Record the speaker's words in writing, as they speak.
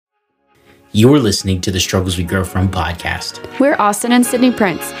You're listening to the Struggles We Grow From podcast. We're Austin and Sydney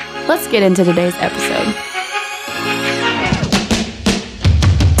Prince. Let's get into today's episode.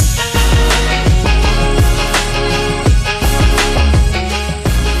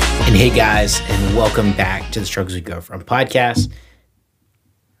 And hey guys, and welcome back to the Struggles We Grow From podcast.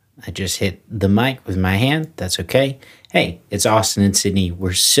 I just hit the mic with my hand. That's okay. Hey, it's Austin and Sydney.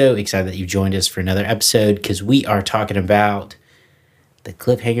 We're so excited that you joined us for another episode because we are talking about the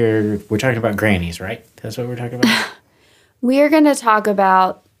cliffhanger. We're talking about Grammys, right? That's what we're talking about? We are going to talk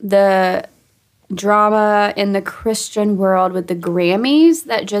about the drama in the Christian world with the Grammys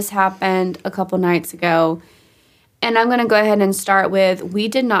that just happened a couple nights ago. And I'm going to go ahead and start with, we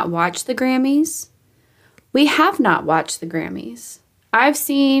did not watch the Grammys. We have not watched the Grammys. I've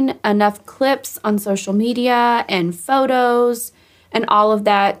seen enough clips on social media and photos and all of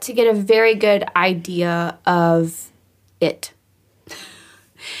that to get a very good idea of it.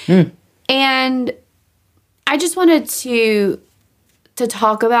 And I just wanted to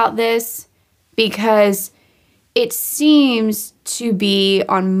talk about this because it seems to be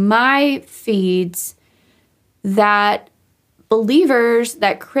on my feeds that believers,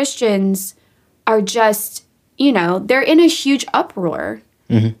 that Christians are just, they're in a huge uproar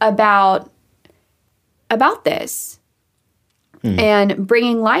about this and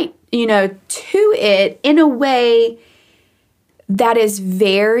bringing light, to it in a way that is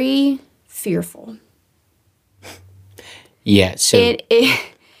very fearful. Yeah. So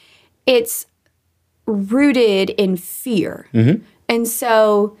it's rooted in fear. And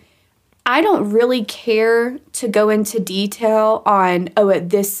so I don't really care to go into detail on,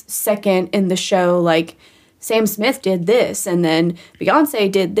 at this second in the show, like Sam Smith did this and then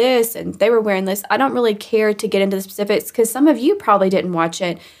Beyonce did this and they were wearing this. I don't really care to get into the specifics because some of you probably didn't watch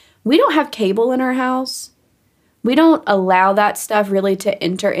it. We don't have cable in our house. We don't allow that stuff really to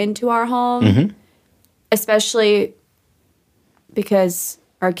enter into our home, especially because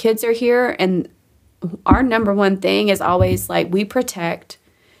our kids are here and our number one thing is always like we protect.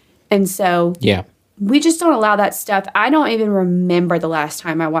 And so we just don't allow that stuff. I don't even remember the last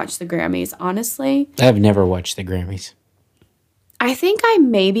time I watched the Grammys, honestly. I've never watched the Grammys. I think I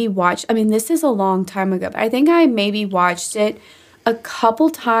maybe watched, this is a long time ago, but I think I maybe watched it a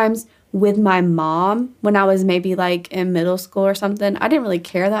couple times with my mom when I was maybe like in middle school or something. I didn't really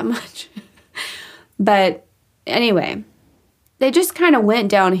care that much. But anyway, they just kind of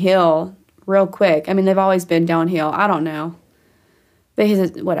went downhill real quick. They've always been downhill. I don't know. But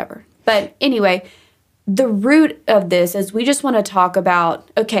whatever. But anyway, the root of this is we just want to talk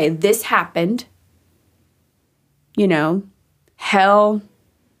about, okay, this happened. Hell,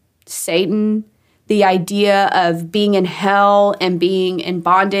 Satan, the idea of being in hell and being in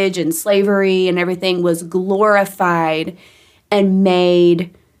bondage and slavery and everything was glorified and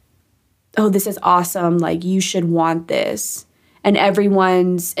made, this is awesome, like you should want this. And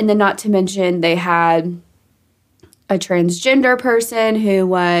then not to mention they had a transgender person who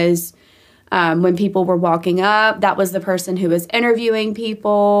was, when people were walking up, that was the person who was interviewing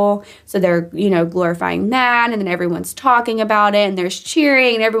people. So they're, glorifying that. And then everyone's talking about it and there's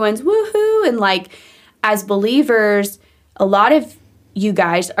cheering and everyone's woohoo. And like, as believers, a lot of you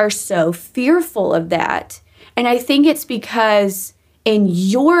guys are so fearful of that. And I think it's because in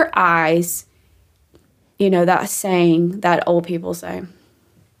your eyes, that saying that old people say,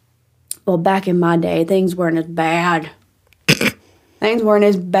 well, back in my day, things weren't as bad. Things weren't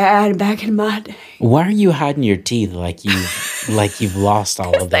as bad back in my day. Why are you hiding your teeth like you've lost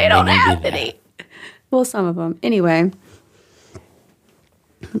all of them? They don't have any. Well, some of them. Anyway,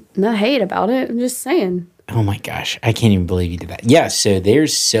 no hate about it. I'm just saying. Oh my gosh, I can't even believe you did that. Yeah, so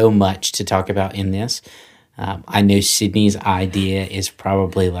there's so much to talk about in this. I know Sydney's idea is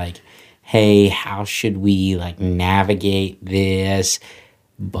probably like, hey, how should we navigate this?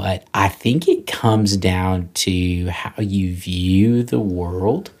 But I think it comes down to how you view the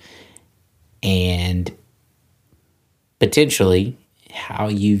world and potentially how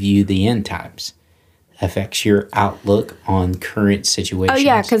you view the end times affects your outlook on current situations. Oh,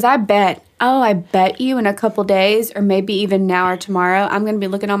 yeah, because I bet you in a couple days or maybe even now or tomorrow, I'm going to be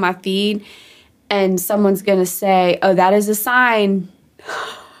looking on my feed and someone's going to say, that is a sign.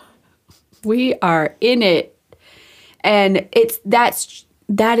 We are in it. And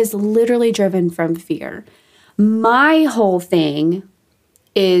that is literally driven from fear. My whole thing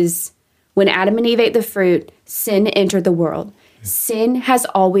is when Adam and Eve ate the fruit, sin entered the world. Sin has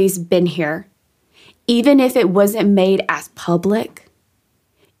always been here. Even if it wasn't made as public,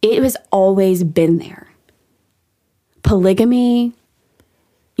 it has always been there. Polygamy,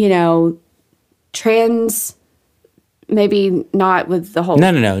 trans maybe not with the whole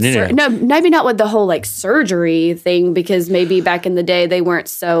No. maybe not with the whole like surgery thing, because maybe back in the day they weren't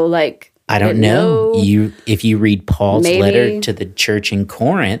so like I don't know. If you read Paul's Maybe. letter to the church in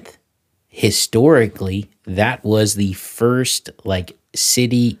Corinth, historically, that was the first like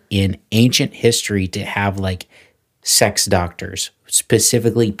city in ancient history to have like sex doctors,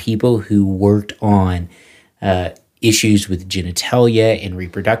 specifically people who worked on issues with genitalia and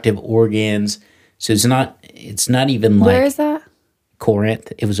reproductive organs. So it's not even like Where is that?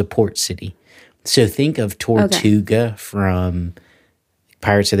 Corinth. It was a port city. So think of Tortuga from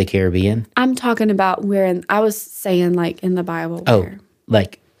Pirates of the Caribbean. I'm talking about I was saying like in the Bible. Oh, where.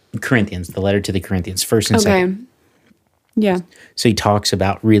 like Corinthians, the letter to the Corinthians, first and second. Yeah. So he talks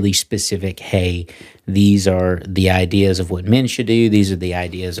about really specific, hey, these are the ideas of what men should do. These are the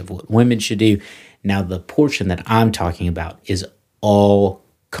ideas of what women should do. Now, the portion that I'm talking about is all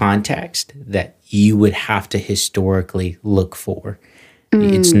context that you would have to historically look for.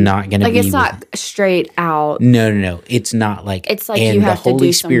 It's not going to Like be it's not straight out. No. It's not like It's like and you the have to Holy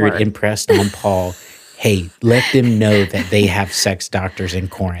do some Spirit work. impressed on Paul. Hey, let them know that they have sex doctors in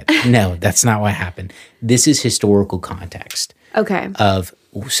Corinth. No, that's not what happened. This is historical context Okay. of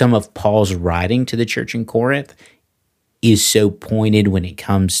some of Paul's writing to the church in Corinth is so pointed when it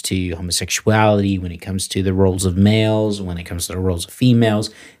comes to homosexuality, when it comes to the roles of males, when it comes to the roles of females,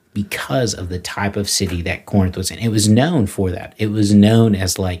 because of the type of city that Corinth was in. It was known for that. It was known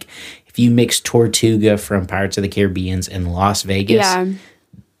as like, if you mix Tortuga from Pirates of the Caribbean and Las Vegas, Yeah.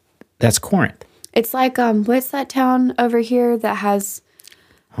 that's Corinth. It's like what's that town over here that has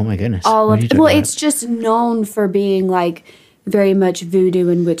Oh my goodness. all What of are you talking about? it's just known for being like very much voodoo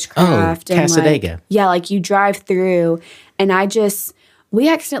and witchcraft and Cassadaga. like you drive through and I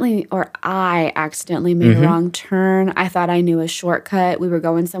accidentally made a wrong turn. I thought I knew a shortcut. We were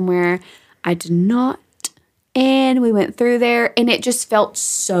going somewhere. I did not. And we went through there and it just felt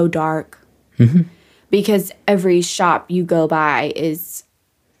so dark. Because every shop you go by is,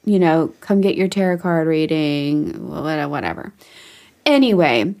 come get your tarot card reading, whatever.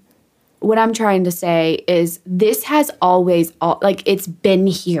 Anyway, what I'm trying to say is this has always, it's been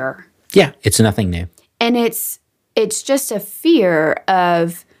here. Yeah, it's nothing new. And it's just a fear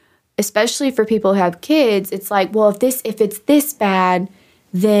of, especially for people who have kids, it's like, well, if it's this bad,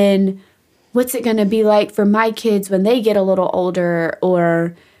 then what's it going to be like for my kids when they get a little older?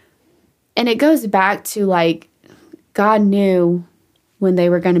 And it goes back to like, God knew when they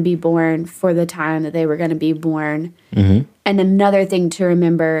were going to be born for the time that they were going to be born. And another thing to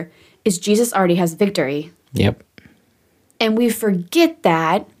remember is Jesus already has victory. Yep. And we forget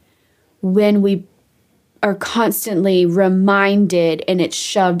that when we are constantly reminded and it's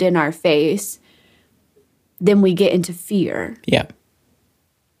shoved in our face, then we get into fear. Yeah.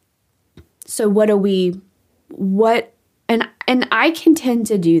 So and I can tend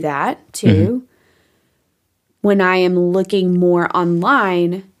to do that too when I am looking more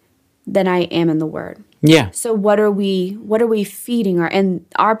online than I am in the Word. Yeah. So what are we feeding and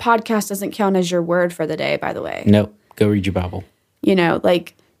our podcast doesn't count as your word for the day, by the way. Nope. Go read your Bible.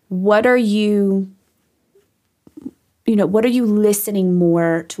 Like what are you listening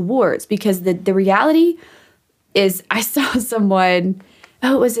more towards? Because the reality is I saw someone,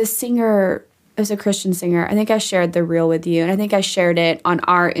 it was a singer, it was a Christian singer. I think I shared the reel with you and I think I shared it on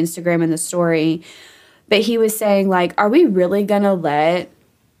our Instagram in the story. But he was saying like, are we really going to let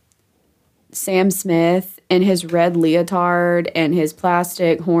Sam Smith in his red leotard and his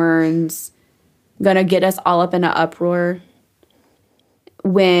plastic horns gonna get us all up in an uproar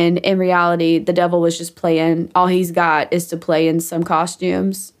when in reality the devil was just playing, all he's got is to play in some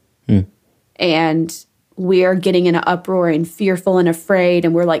costumes and we are getting in an uproar and fearful and afraid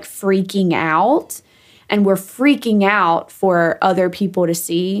and we're like freaking out and we're freaking out for other people to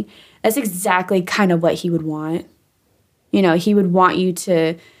see. That's exactly kind of what he would want. He would want you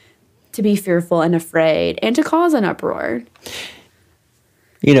to be fearful and afraid and to cause an uproar.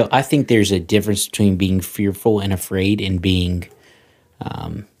 I think there's a difference between being fearful and afraid and being,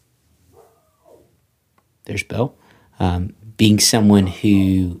 there's Bill, being someone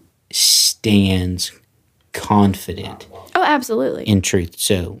who stands confident. Oh, absolutely. In truth.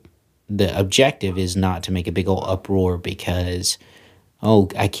 So the objective is not to make a big old uproar because,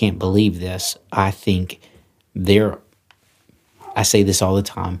 I can't believe this. I think I say this all the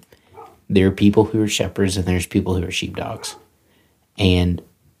time. There are people who are shepherds and there's people who are sheepdogs. And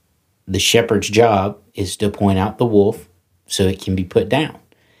the shepherd's job is to point out the wolf so it can be put down.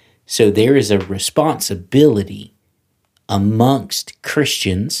 So there is a responsibility amongst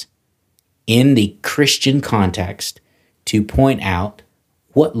Christians in the Christian context to point out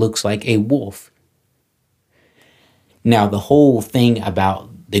what looks like a wolf. Now, the whole thing about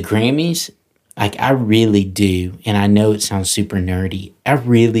the Grammys, like I really do, and I know it sounds super nerdy, I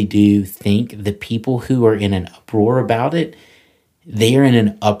really do think the people who are in an uproar about it, they are in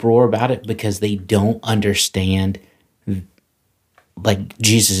an uproar about it because they don't understand like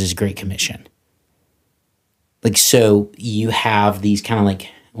Jesus' Great Commission. Like, so you have these kind of like,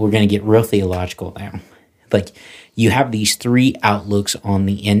 we're going to get real theological now. Like, you have these three outlooks on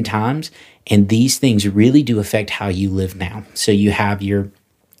the end times, and these things really do affect how you live now. So you have your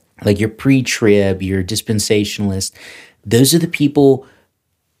pre-trib, your dispensationalist. Those are the people,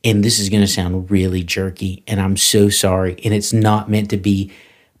 and this is going to sound really jerky, and I'm so sorry, and it's not meant to be,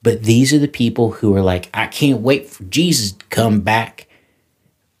 but these are the people who are like, I can't wait for Jesus to come back.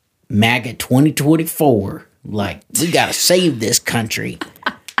 MAGA 2024. Like, we got to save this country.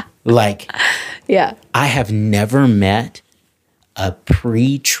 Like, Yeah. I have never met a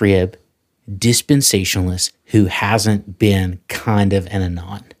pre-trib dispensationalist who hasn't been kind of an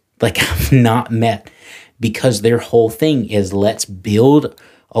anon. Like, I've not met, because their whole thing is, let's build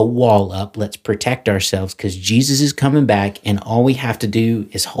a wall up, let's protect ourselves because Jesus is coming back, and all we have to do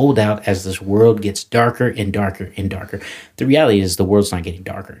is hold out as this world gets darker and darker and darker. The reality is the world's not getting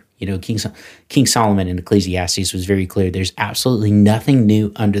darker. You know, King Solomon in Ecclesiastes was very clear. There's absolutely nothing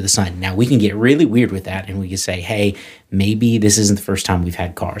new under the sun. Now, we can get really weird with that, and we can say, hey, maybe this isn't the first time we've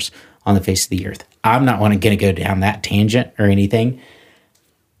had cars on the face of the earth. I'm not going to go down that tangent or anything.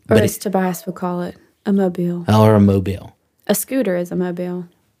 Or as Tobias would call it, a mobile. Or a mobile. A scooter is a mobile.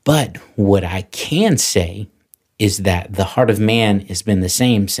 But what I can say is that the heart of man has been the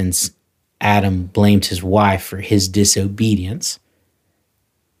same since Adam blamed his wife for his disobedience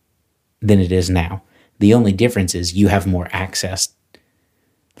than it is now. The only difference is you have more access.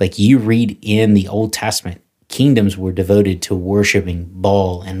 Like, you read in the Old Testament, kingdoms were devoted to worshiping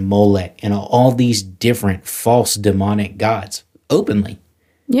Baal and Molech and all these different false demonic gods openly.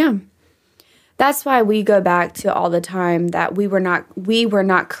 Yeah. That's why we go back to all the time that we were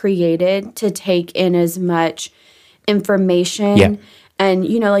not created to take in as much information. Yeah. And,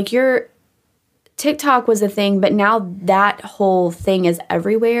 you know, like your TikTok was a thing, but now that whole thing is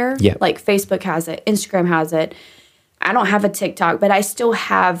everywhere. Yeah. Like Facebook has it, Instagram has it. I don't have a TikTok, but I still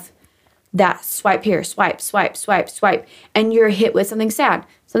have that swipe here, swipe, swipe, swipe, swipe. And you're hit with something sad,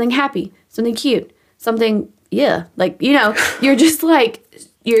 something happy, something cute, something, yeah. Like, you know, you're just like,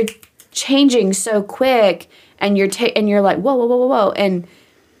 you're changing so quick, and you're like, whoa, whoa, whoa, whoa, whoa. And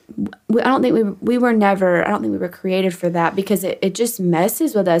I don't think we were created for that, because it just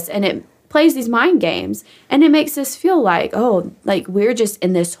messes with us, and it plays these mind games, and it makes us feel like, oh, like we're just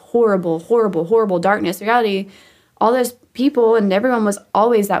in this horrible, horrible, horrible darkness. Reality, all those people and everyone was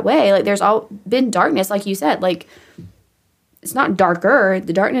always that way. Like, there's all been darkness, like you said. Like, it's not darker.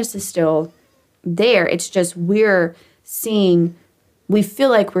 The darkness is still there. It's just we feel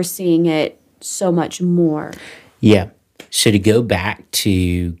like we're seeing it so much more. Yeah. So to go back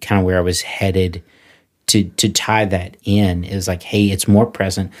to kind of where I was headed to tie that in is like, hey, it's more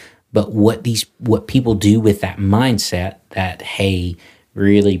present. But what people do with that mindset that, hey,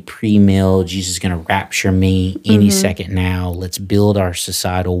 really pre-mill, Jesus is going to rapture me any second now, let's build our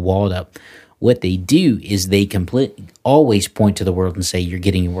societal wall up. What they do is they always point to the world and say, you're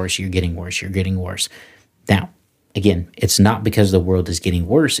getting worse, you're getting worse, you're getting worse. Now, again, it's not because the world is getting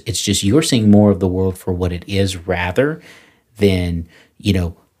worse. It's just you're seeing more of the world for what it is rather than,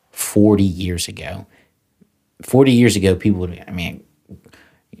 40 years ago. 40 years ago, people would,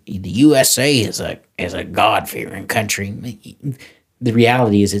 the USA is a God-fearing country. The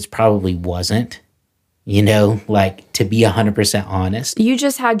reality is it probably wasn't, like, to be 100% honest. You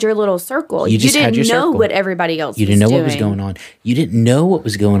just had your little circle. You didn't know what everybody else was doing. You didn't know what was going on. You didn't know what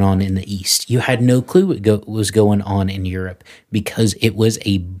was going on in the East. You had no clue what was going on in Europe, because it was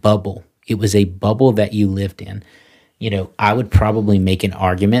a bubble. It was a bubble that you lived in. I would probably make an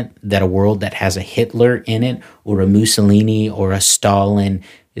argument that a world that has a Hitler in it, or a Mussolini or a Stalin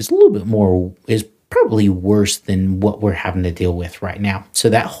is probably worse than what we're having to deal with right now. So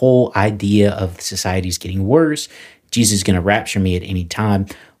that whole idea of society is getting worse, Jesus is going to rapture me at any time,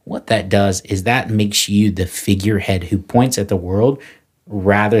 what that does is that makes you the figurehead who points at the world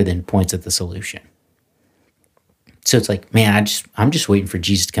rather than points at the solution. So it's like, man, I'm just waiting for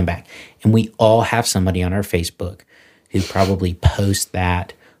Jesus to come back. And we all have somebody on our Facebook who probably posts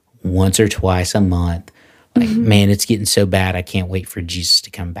that once or twice a month. Like, man, it's getting so bad, I can't wait for Jesus to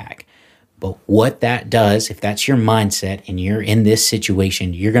come back. But what that does, if that's your mindset and you're in this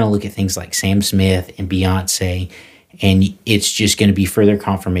situation, you're going to look at things like Sam Smith and Beyonce, and it's just going to be further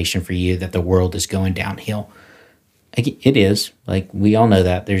confirmation for you that the world is going downhill. It is. Like, we all know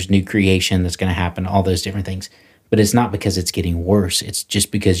that. There's new creation that's going to happen, all those different things. but it's not because it's getting worse. It's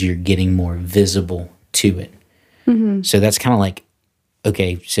just because you're getting more visible to it. So that's kind of like,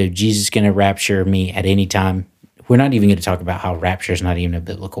 okay, so Jesus is going to rapture me at any time. We're not even going to talk about how rapture is not even a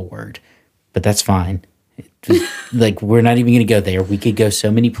biblical word, but that's fine. Like, we're not even going to go there. We could go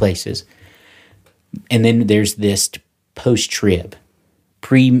so many places. And then there's this post-trib,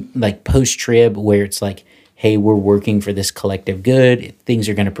 post-trib where it's like, hey, we're working for this collective good. Things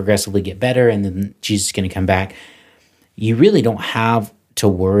are going to progressively get better, and then Jesus is going to come back. You really don't have to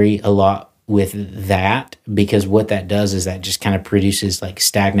worry a lot with that, because what that does is that just kind of produces like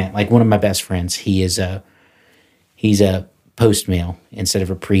stagnant. Like, one of my best friends, he's a post-mill instead of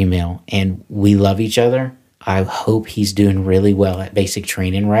a pre-mill, and we love each other. I hope he's doing really well at basic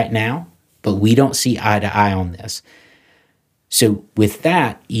training right now, but we don't see eye to eye on this. So with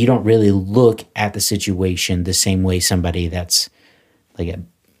that, you don't really look at the situation the same way somebody that's like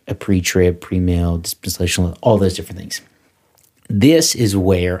a pre-trib, pre-mill, dispensational, all those different things. This is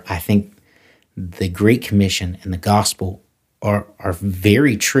where I think the Great Commission and the gospel are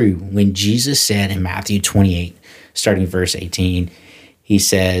very true. When Jesus said in Matthew 28, starting verse 18, he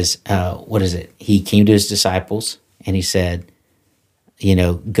says, what is it? He came to his disciples and he said,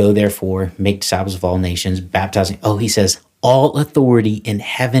 go therefore, make disciples of all nations, baptizing. He says, all authority in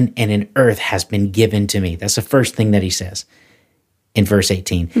heaven and in earth has been given to me. That's the first thing that he says in verse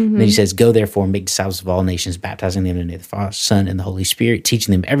 18. And then he says, go therefore, make disciples of all nations, baptizing them in the name of the Father, Son, and the Holy Spirit,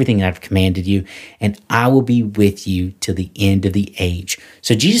 teaching them everything that I've commanded you, and I will be with you till the end of the age.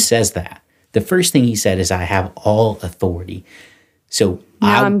 So Jesus says that. The first thing he said is, I have all authority. So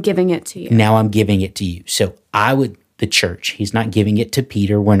now I'm giving it to you. Now I'm giving it to you. So the church, he's not giving it to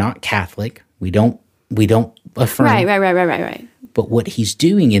Peter. We're not Catholic. We don't affirm. Right. But what he's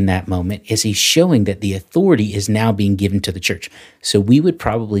doing in that moment is he's showing that the authority is now being given to the church. So we would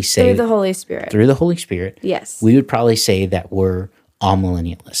probably say, through the Holy Spirit. Through the Holy Spirit. Yes. We would probably say that we're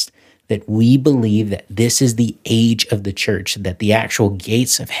amillennialists, that we believe that this is the age of the church, that the actual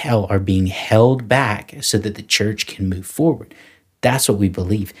gates of hell are being held back so that the church can move forward. That's what we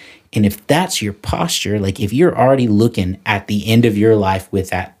believe. And if that's your posture, like if you're already looking at the end of your life with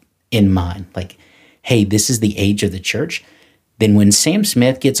that in mind, like, hey, this is the age of the church, then when Sam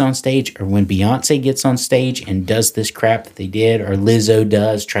Smith gets on stage, or when Beyonce gets on stage and does this crap that they did, or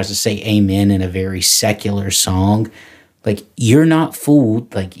Lizzo tries to say amen in a very secular song, like, you're not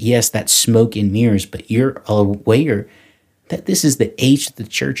fooled. Like, yes, that's smoke and mirrors, but you're aware that this is the age that the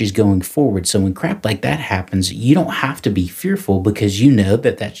church is going forward. So when crap like that happens, you don't have to be fearful, because you know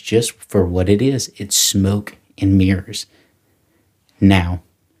that that's just for what it is. It's smoke and mirrors. Now,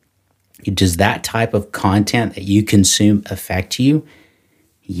 does that type of content that you consume affect you?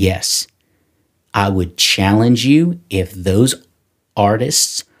 Yes. I would challenge you, if those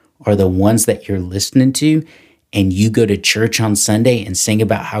artists are the ones that you're listening to, and you go to church on Sunday and sing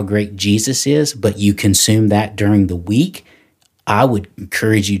about how great Jesus is, but you consume that during the week, I would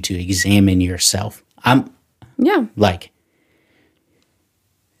encourage you to examine yourself.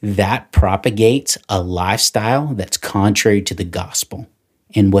 That propagates a lifestyle that's contrary to the gospel.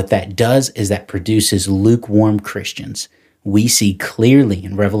 And what that does is that produces lukewarm Christians. We see clearly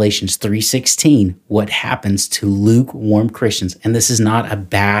in Revelations 3:16 what happens to lukewarm Christians. And this is not a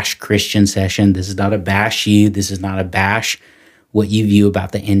bash Christian session. This is not a bash you. This is not a bash what you view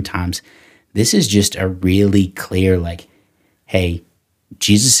about the end times. This is just a really clear, like, hey,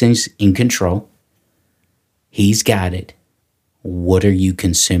 Jesus is in control. He's got it. What are you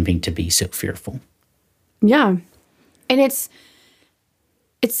consuming to be so fearful? Yeah. And this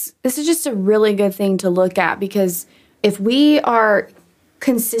is just a really good thing to look at, because if we are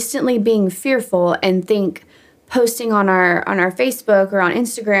consistently being fearful and think posting on our Facebook or on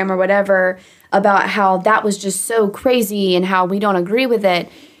Instagram or whatever about how that was just so crazy and how we don't agree with it,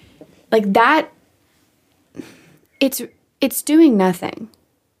 like that, it's doing nothing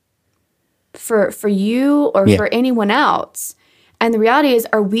for you or for anyone else. And the reality is,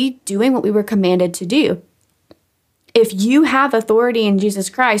 are we doing what we were commanded to do? If you have authority in Jesus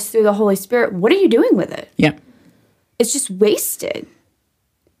Christ through the Holy Spirit, what are you doing with it? Yeah. It's just wasted.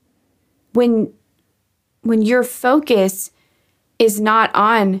 When your focus is not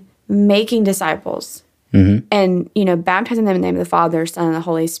on making disciples and, baptizing them in the name of the Father, Son, and the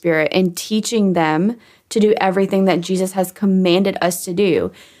Holy Spirit, and teaching them to do everything that Jesus has commanded us to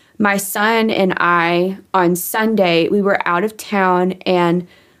do. My son and I, on Sunday, we were out of town, and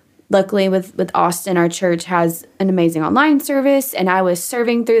luckily with Austin, our church has an amazing online service, and I was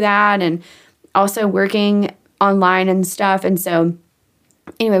serving through that and also working online and stuff. And so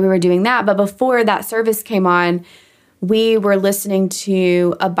anyway, we were doing that. But before that service came on, we were listening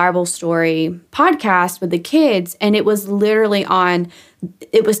to a Bible story podcast with the kids, and it was literally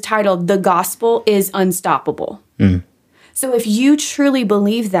it was titled, "The Gospel is Unstoppable." So if you truly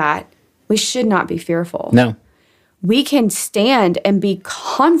believe that, we should not be fearful. No. We can stand and be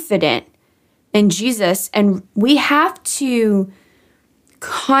confident in Jesus, and we have to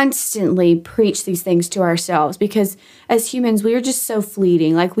constantly preach these things to ourselves, because as humans, we are just so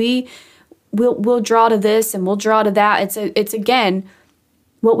fleeting. Like we'll draw to this and we'll draw to that. It's again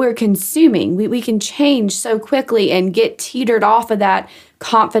what we're consuming. We can change so quickly and get teetered off of that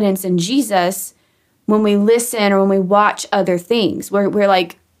confidence in Jesus when we listen or when we watch other things. We're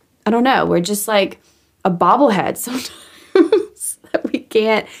like, I don't know, we're just like a bobblehead sometimes that we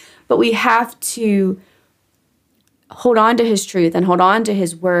can't, but we have to hold on to his truth and hold on to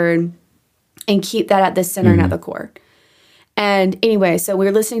his word and keep that at the center and at the core. And anyway, so we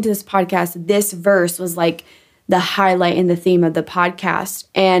were listening to this podcast. This verse was like the highlight and the theme of the podcast.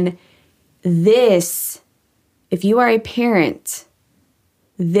 And this, if you are a parent,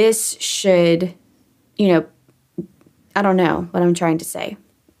 this should, I don't know what I'm trying to say.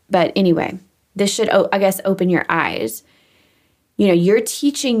 But anyway, this should, I guess, open your eyes. You're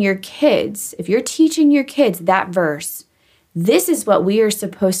teaching your kids, if you're teaching your kids that verse, this is what we are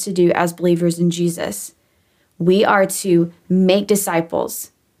supposed to do as believers in Jesus. We are to make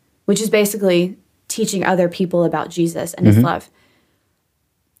disciples, which is basically teaching other people about Jesus and his love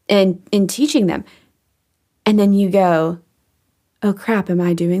and in teaching them. And then you go, oh crap, am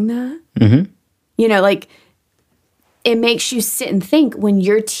I doing that? Like it makes you sit and think when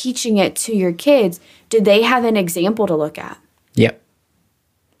you're teaching it to your kids, do they have an example to look at? Yep.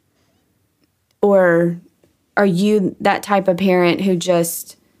 Or are you that type of parent who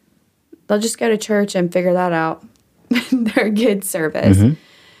they'll just go to church and figure that out? They're good service.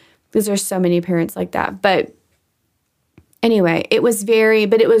 Because there's so many parents like that. But anyway, it was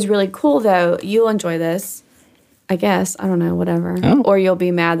really cool though. You'll enjoy this, I guess. I don't know, whatever. Oh. Or you'll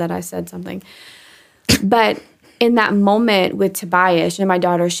be mad that I said something. But in that moment with Tobias, my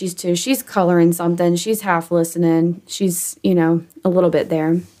daughter, she's coloring something. She's half listening. She's, a little bit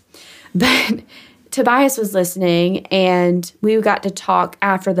there. But Tobias was listening, and we got to talk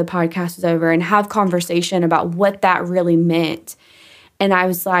after the podcast was over and have conversation about what that really meant. And I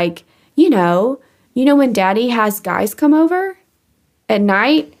was like, when Daddy has guys come over at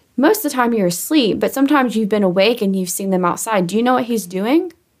night, most of the time you're asleep, but sometimes you've been awake and you've seen them outside. Do you know what he's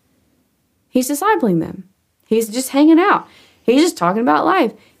doing? He's discipling them. He's just hanging out. He's just talking about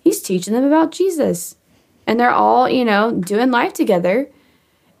life. He's teaching them about Jesus. And they're all, doing life together.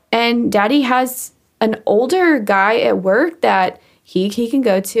 And Daddy has an older guy at work that he can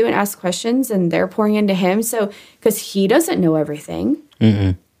go to and ask questions, and they're pouring into him. So, because he doesn't know everything.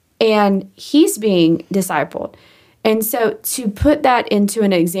 And he's being discipled. And so to put that into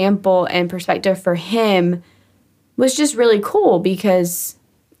an example and perspective for him was just really cool, because,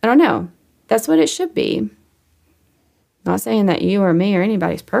 I don't know, that's what it should be. Not saying that you or me or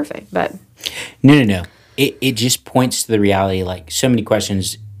anybody's perfect, but... No. It just points to the reality, like so many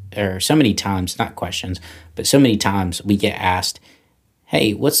questions, or so many times, not questions, but so many times we get asked,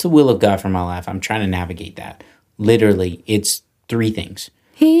 hey, what's the will of God for my life? I'm trying to navigate that. Literally, it's 3 things.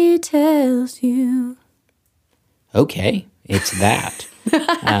 He tells you. Okay, it's that.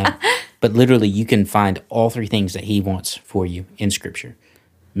 But literally, you can find all 3 things that he wants for you in Scripture.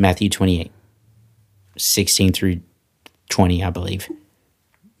 Matthew 28, 16 through 20, I believe.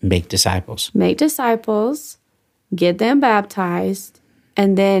 Make disciples. Make disciples, get them baptized,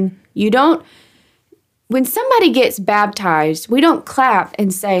 and then when somebody gets baptized, we don't clap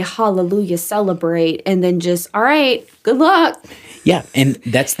and say, hallelujah, celebrate, and then just, all right, good luck. Yeah, and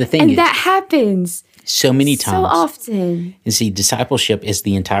that's the thing. And that happens so many times. So often. And see, discipleship is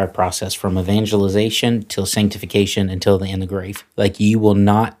the entire process from evangelization till sanctification until the end of the grave. Like, you will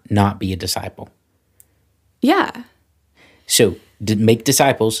not be a disciple. Yeah. So, make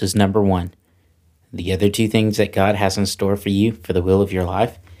disciples is number 1. The other 2 things that God has in store for you, for the will of your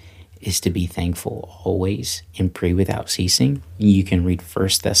life, is to be thankful always and pray without ceasing. You can read 1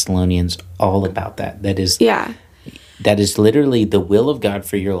 Thessalonians all about that. That is literally the will of God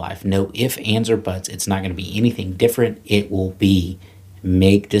for your life. No ifs, ands, or buts. It's not going to be anything different. It will be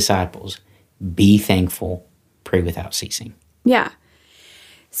make disciples, be thankful, pray without ceasing. Yeah.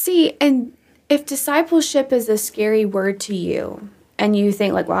 See, and if discipleship is a scary word to you, and you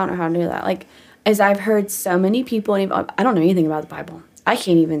think like, well, I don't know how to do that. Like, as I've heard so many people, and I don't know anything about the Bible. I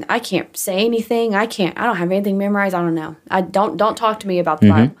can't say anything. I don't have anything memorized. I don't know. Don't talk to me about the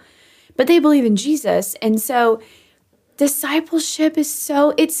Bible. But they believe in Jesus. And so discipleship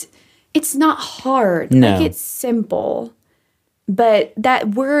is it's not hard. No. Like, it's simple. But that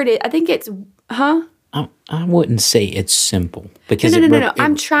word, I think it's, I wouldn't say it's simple because No.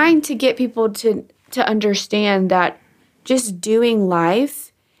 I'm trying to get people to understand that just doing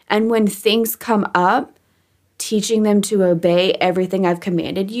life, and when things come up, teaching them to obey everything I've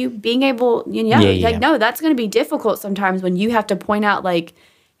commanded you, being able, like, no, that's going to be difficult sometimes when you have to point out, like,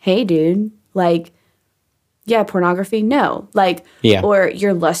 hey, dude, like, yeah, pornography, no. Like, or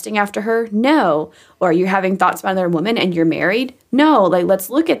you're lusting after her, no. Or you're having thoughts about another woman and you're married, no. Like, let's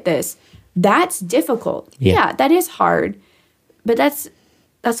look at this. That's difficult. Yeah, that is hard. But that's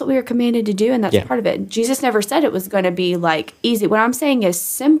what we were commanded to do, and that's part of it. Jesus never said it was going to be, like, easy. What I'm saying is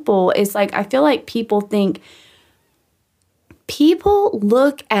simple is, like, I feel like people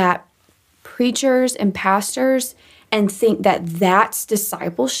look at preachers and pastors and think that that's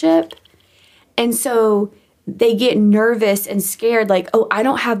discipleship. And so they get nervous and scared, like, oh, I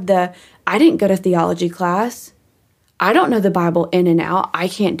didn't go to theology class. I don't know the Bible in and out. I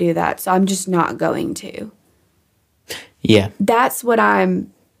can't do that, so I'm just not going to. Yeah. That's what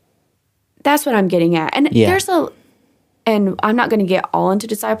I'm getting at. And and I'm not going to get all into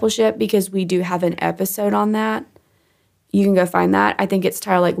discipleship because we do have an episode on that. You can go find that. I think it's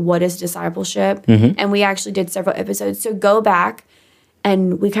titled, like, What is Discipleship? Mm-hmm. And we actually did several episodes. So go back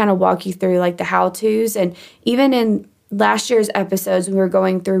and we kind of walk you through, like, the how-tos. And even in last year's episodes, when we were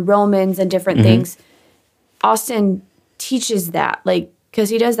going through Romans and different things, Austin teaches that, like, because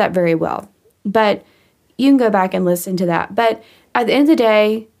he does that very well. But you can go back and listen to that. But at the end of the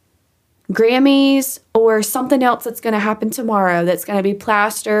day, Grammys or something else that's going to happen tomorrow that's going to be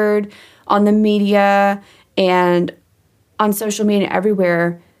plastered on the media and on social media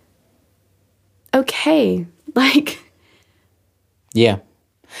everywhere, okay. Like, yeah.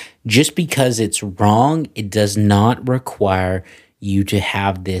 Just because it's wrong, it does not require you to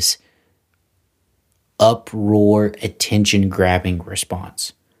have this uproar, attention-grabbing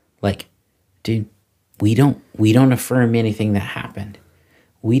response. Like, dude, we don't affirm anything that happened.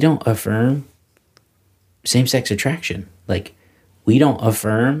 We don't affirm same-sex attraction. Like, we don't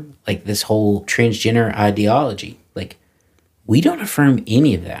affirm, like, this whole transgender ideology. Like, we don't affirm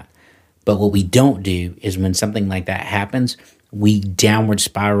any of that. But what we don't do is when something like that happens, we downward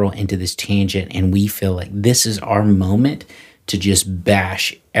spiral into this tangent and we feel like this is our moment to just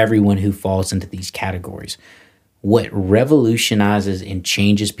bash everyone who falls into these categories. What revolutionizes and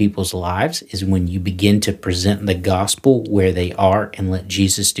changes people's lives is when you begin to present the gospel where they are and let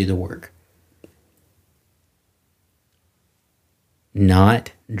Jesus do the work.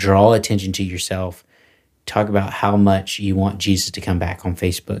 Not draw attention to yourself. Talk about how much you want Jesus to come back on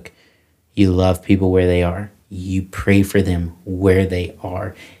Facebook. You love people where they are. You pray for them where they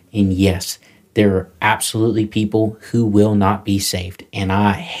are. And yes, there are absolutely people who will not be saved. And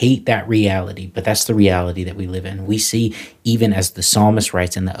I hate that reality, but that's the reality that we live in. We see, even as the psalmist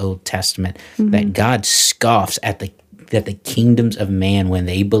writes in the Old Testament, that God scoffs at the kingdoms of man when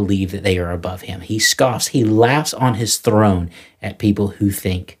they believe that they are above him. He scoffs. He laughs on his throne at people who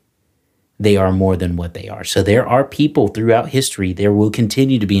think they are more than what they are. So there are people throughout history, there will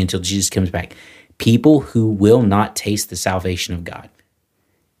continue to be until Jesus comes back, people who will not taste the salvation of God.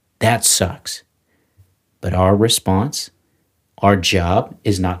 That sucks. But our response, our job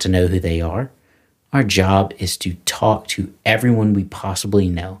is not to know who they are. Our job is to talk to everyone we possibly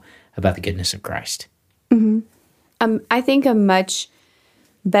know about the goodness of Christ. I think a much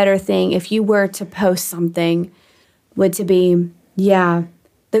better thing, if you were to post something, would to be, yeah,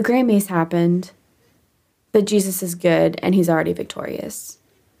 the Grammys happened, but Jesus is good and he's already victorious.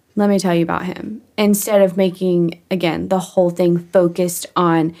 Let me tell you about him. Instead of making, again, the whole thing focused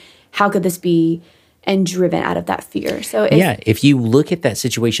on how could this be and driven out of that fear. So if you look at that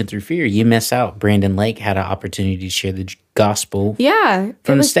situation through fear, you miss out. Brandon Lake had an opportunity to share the gospel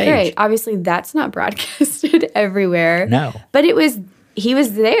from the stage. Great. Obviously, that's not broadcasted everywhere. No. But he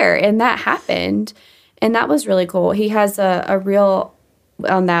was there and that happened. And that was really cool. He has a reel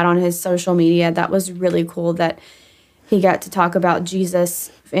on that on his social media. That was really cool that he got to talk about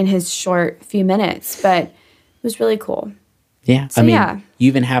Jesus in his short few minutes. But it was really cool. Yeah. So, you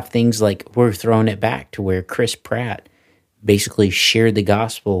even have things like we're throwing it back to where Chris Pratt basically shared the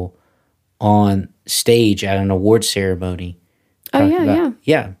gospel on stage at an award ceremony.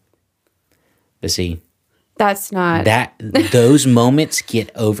 Yeah. But see, that's not... those moments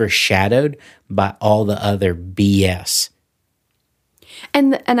get overshadowed by all the other BS.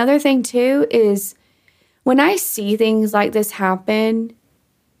 And another thing, too, is when I see things like this happen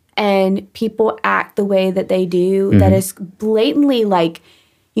and people act the way that they do, that is blatantly like,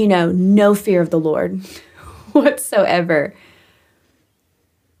 no fear of the Lord whatsoever.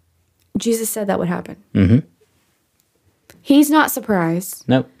 Jesus said that would happen. Mm-hmm. He's not surprised.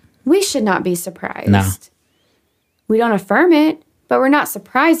 Nope. We should not be surprised. No. We don't affirm it, but we're not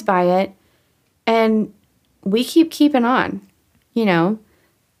surprised by it. And we keeping on, you know.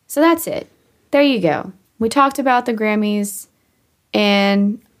 So that's it. There you go. We talked about the Grammys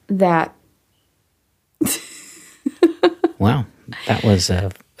and that. Wow. That was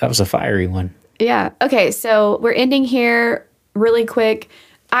a fiery one. Yeah. Okay, so we're ending here really quick.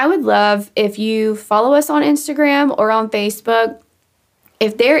 I would love if you follow us on Instagram or on Facebook.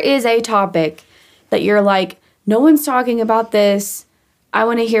 If there is a topic that you're like, no one's talking about this, I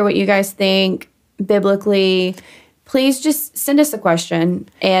want to hear what you guys think biblically, please just send us a question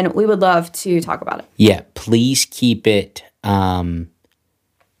and we would love to talk about it. Yeah, please keep it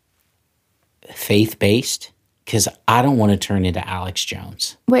faith-based because I don't want to turn into Alex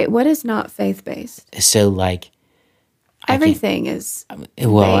Jones. Wait, what is not faith-based? So, like... Everything is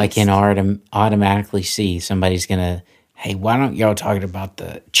well, based. I can automatically see somebody's going to, hey, why don't y'all talk about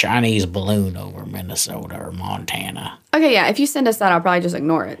the Chinese balloon over Minnesota or Montana? Okay, yeah, if you send us that, I'll probably just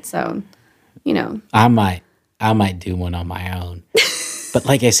ignore it. So, you know. I might do one on my own. But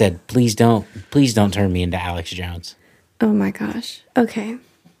like I said, please don't turn me into Alex Jones. Oh my gosh. Okay.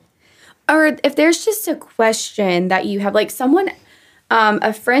 Or if there's just a question that you have, like someone,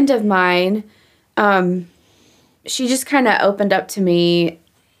 a friend of mine, she just kind of opened up to me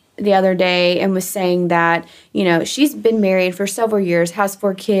the other day and was saying that, you know, she's been married for several years, has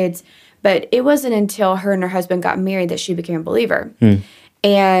 4 kids, but it wasn't until her and her husband got married that she became a believer.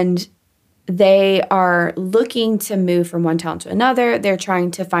 And they are looking to move from one town to another. They're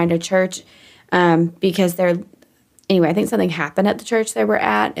trying to find a church because anyway, I think something happened at the church they were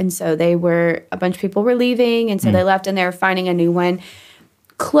at. And so a bunch of people were leaving. And so they left and they're finding a new one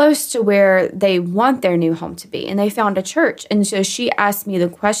close to where they want their new home to be. And they found a church. And so she asked me the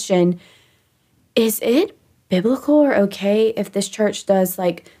question, is it biblical or okay if this church does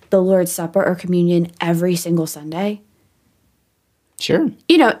like the Lord's Supper or communion every single Sunday? Sure.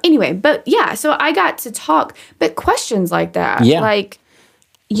 You know, anyway, but yeah, so I got to talk, but questions like that, like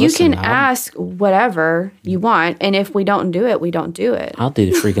you can ask whatever you want. And if we don't do it, we don't do it. I'll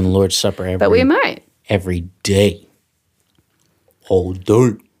do the freaking Lord's Supper but we might. Every day. All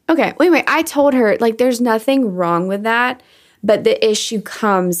day. Okay, wait. I told her, like, there's nothing wrong with that. But the issue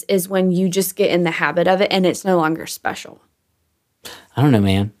comes is when you just get in the habit of it and it's no longer special. I don't know,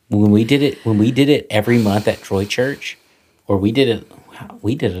 man. When we did it every month at Troy Church, or we did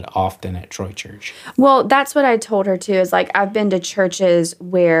it often at Troy Church. Well, that's what I told her too, is like, I've been to churches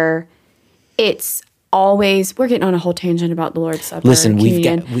where it's always, we're getting on a whole tangent about the Lord's Supper. Listen,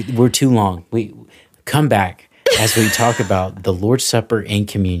 we're too long. We come back as we talk about the Lord's Supper and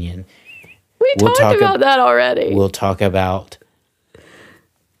communion. We'll talked about that already. We'll talk about.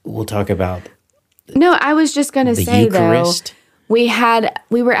 No, I was just going to say Eucharist. Though,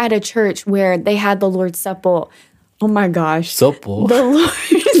 we were at a church where they had the Lord's Supper. Oh my gosh. Supper. The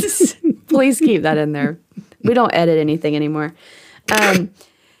Lord's. Please keep that in there. We don't edit anything anymore.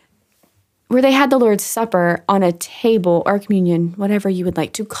 Where they had the Lord's Supper on a table, or communion, whatever you would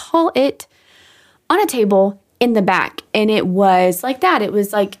like to call it, on a table in the back. And it was like that. It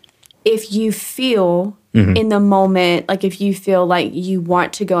was like, if you feel in the moment, like if you feel like you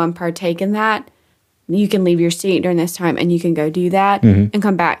want to go and partake in that, you can leave your seat during this time and you can go do that and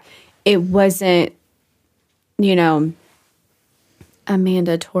come back. It wasn't, you know, a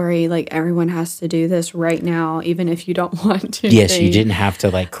mandatory, like everyone has to do this right now, even if you don't want to. Yes, you didn't have to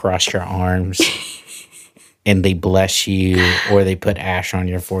like cross your arms and they bless you or they put ash on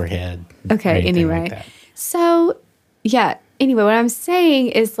your forehead. Okay, anyway. Like so, yeah. Anyway, what I'm saying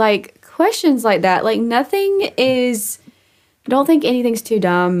is like questions like that, like nothing is, don't think anything's too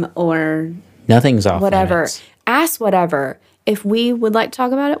dumb or nothing's off whatever. Limits. Ask whatever. If we would like to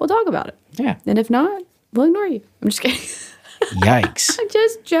talk about it, we'll talk about it. Yeah. And if not, we'll ignore you. I'm just kidding. Yikes. I'm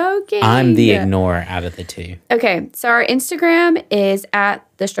just joking. I'm the ignorer out of the two. Okay, so our Instagram is at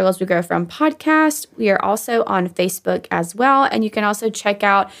The Struggles We Grow From Podcast. We are also on Facebook as well. And you can also check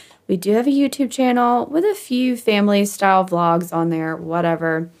out, we do have a YouTube channel with a few family style vlogs on there,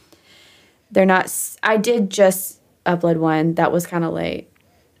 whatever. They're not, I did just upload one that was kind of late.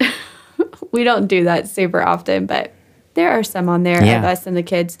 We don't do that super often, but there are some on there of us and the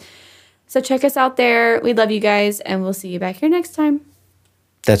kids. So check us out there. We love you guys, and we'll see you back here next time.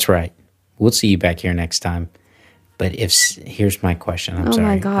 That's right. We'll see you back here next time. But here's my question. I'm sorry.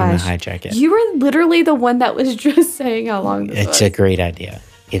 My gosh. I'm going to hijack it. You were literally the one that was just saying how long this was. It's a great idea.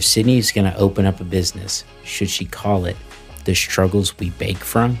 If Sydney's going to open up a business, should she call it The Struggles We Bake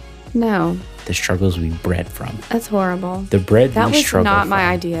From? No, The struggles we bred from. that's horrible. The bread That we was struggle not my from.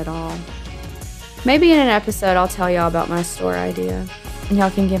 idea at all. Maybe in an episode I'll tell y'all about my store idea. And y'all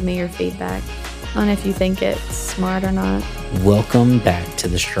can give me your feedback on if you think it's smart or not. Welcome back to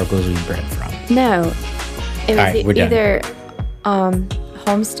the struggles we bred from. No. It was right, we're done. either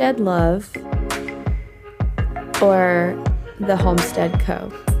Homestead Love or the Homestead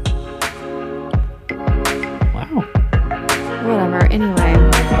Co. Wow. Whatever. Anyway,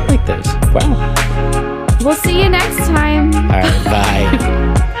 I like those. Wow. we'll see you next time. All right, bye.